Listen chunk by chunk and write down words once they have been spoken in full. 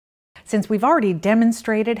Since we've already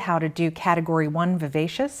demonstrated how to do Category 1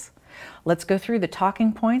 vivacious, let's go through the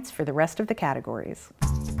talking points for the rest of the categories.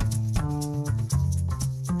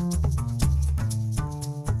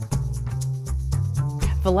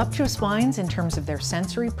 Voluptuous wines, in terms of their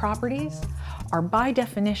sensory properties, are by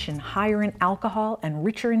definition higher in alcohol and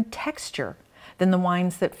richer in texture than the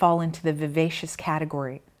wines that fall into the vivacious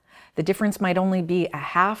category. The difference might only be a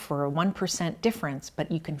 0.5 or a 1% difference, but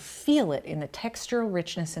you can feel it in the textural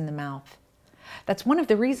richness in the mouth. That's one of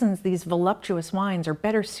the reasons these voluptuous wines are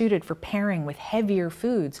better suited for pairing with heavier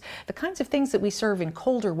foods, the kinds of things that we serve in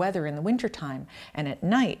colder weather in the wintertime and at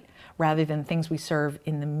night, rather than things we serve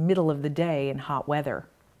in the middle of the day in hot weather.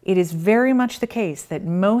 It is very much the case that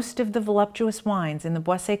most of the voluptuous wines in the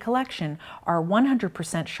Boisset collection are 100%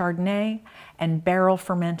 Chardonnay and barrel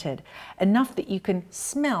fermented, enough that you can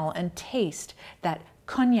smell and taste that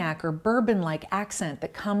cognac or bourbon-like accent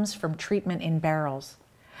that comes from treatment in barrels.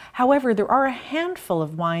 However, there are a handful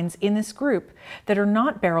of wines in this group that are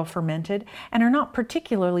not barrel fermented and are not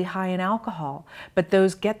particularly high in alcohol, but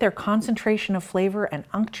those get their concentration of flavor and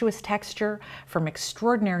unctuous texture from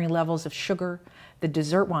extraordinary levels of sugar, the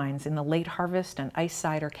dessert wines in the late harvest and ice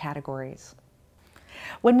cider categories.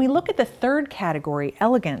 When we look at the third category,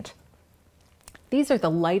 elegant, these are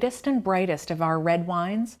the lightest and brightest of our red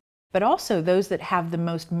wines, but also those that have the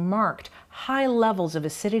most marked high levels of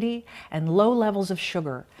acidity and low levels of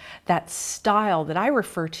sugar. That style that I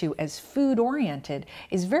refer to as food-oriented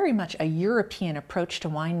is very much a European approach to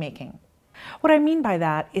winemaking. What I mean by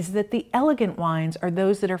that is that the elegant wines are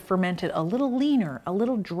those that are fermented a little leaner, a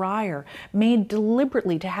little drier, made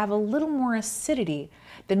deliberately to have a little more acidity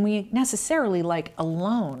than we necessarily like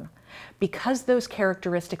alone, because those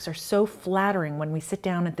characteristics are so flattering when we sit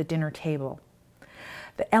down at the dinner table.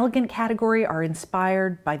 The elegant category are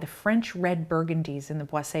inspired by the French red Burgundies in the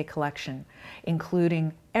Boisset collection,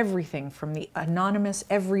 including everything from the anonymous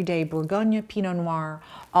everyday Bourgogne Pinot Noir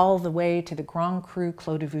all the way to the Grand Cru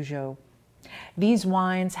Clos de Vougeot. These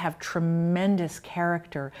wines have tremendous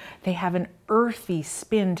character. They have an earthy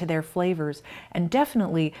spin to their flavors and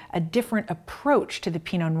definitely a different approach to the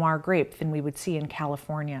Pinot Noir grape than we would see in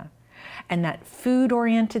California. And that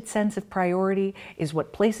food-oriented sense of priority is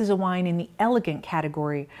what places a wine in the elegant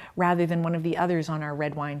category rather than one of the others on our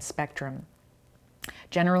red wine spectrum.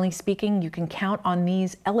 Generally speaking, you can count on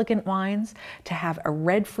these elegant wines to have a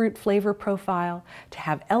red fruit flavor profile, to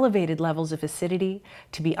have elevated levels of acidity,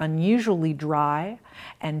 to be unusually dry,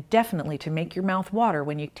 and definitely to make your mouth water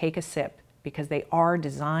when you take a sip, because they are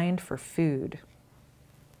designed for food.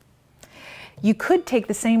 You could take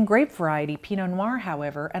the same grape variety, Pinot Noir,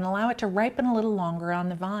 however, and allow it to ripen a little longer on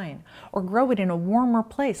the vine, or grow it in a warmer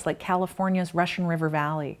place like California's Russian River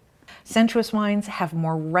Valley. Sensuous wines have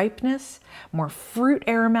more ripeness, more fruit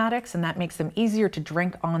aromatics, and that makes them easier to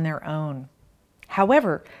drink on their own.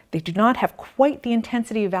 However, they do not have quite the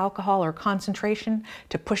intensity of alcohol or concentration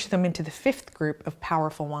to push them into the fifth group of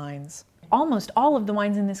powerful wines. Almost all of the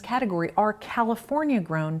wines in this category are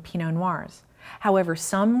California-grown Pinot Noirs. However,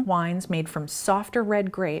 some wines made from softer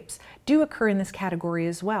red grapes do occur in this category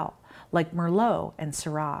as well, like Merlot and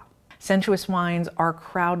Syrah. Sensuous wines are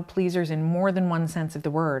crowd pleasers in more than one sense of the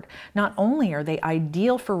word. Not only are they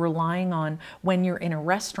ideal for relying on when you're in a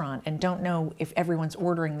restaurant and don't know if everyone's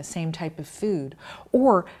ordering the same type of food,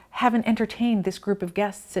 or haven't entertained this group of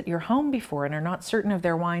guests at your home before and are not certain of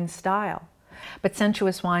their wine style. But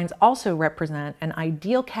sensuous wines also represent an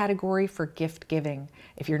ideal category for gift giving.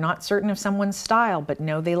 If you're not certain of someone's style but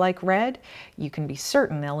know they like red, you can be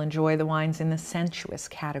certain they'll enjoy the wines in the sensuous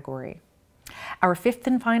category. Our fifth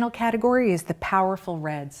and final category is the powerful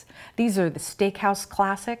reds. These are the steakhouse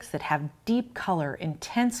classics that have deep color,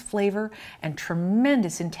 intense flavor, and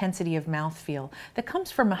tremendous intensity of mouthfeel that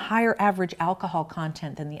comes from a higher average alcohol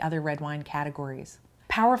content than the other red wine categories.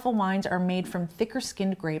 Powerful wines are made from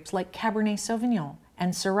thicker-skinned grapes like Cabernet Sauvignon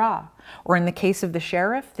and Syrah, or in the case of the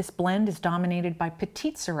Sheriff, this blend is dominated by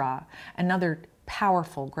Petit Syrah, another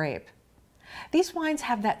powerful grape. These wines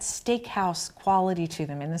have that steakhouse quality to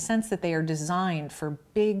them in the sense that they are designed for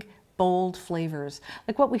big, bold flavors,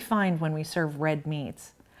 like what we find when we serve red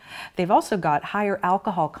meats. They've also got higher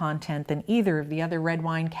alcohol content than either of the other red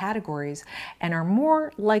wine categories and are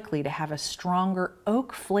more likely to have a stronger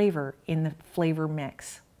oak flavor in the flavor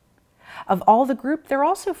mix. Of all the group, they're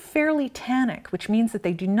also fairly tannic, which means that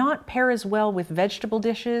they do not pair as well with vegetable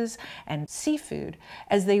dishes and seafood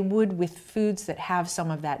as they would with foods that have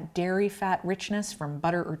some of that dairy fat richness from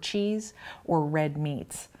butter or cheese or red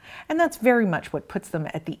meats. And that's very much what puts them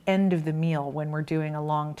at the end of the meal when we're doing a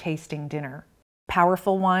long tasting dinner.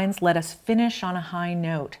 Powerful wines let us finish on a high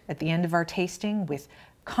note at the end of our tasting with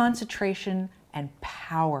concentration and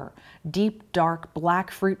power. Deep, dark,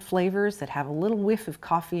 black fruit flavors that have a little whiff of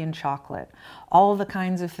coffee and chocolate. All the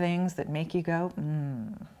kinds of things that make you go,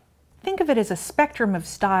 mmm. Think of it as a spectrum of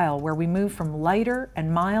style where we move from lighter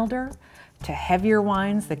and milder to heavier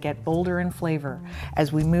wines that get bolder in flavor,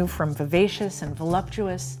 as we move from vivacious and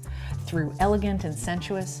voluptuous through elegant and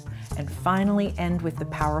sensuous, and finally end with the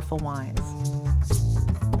powerful wines.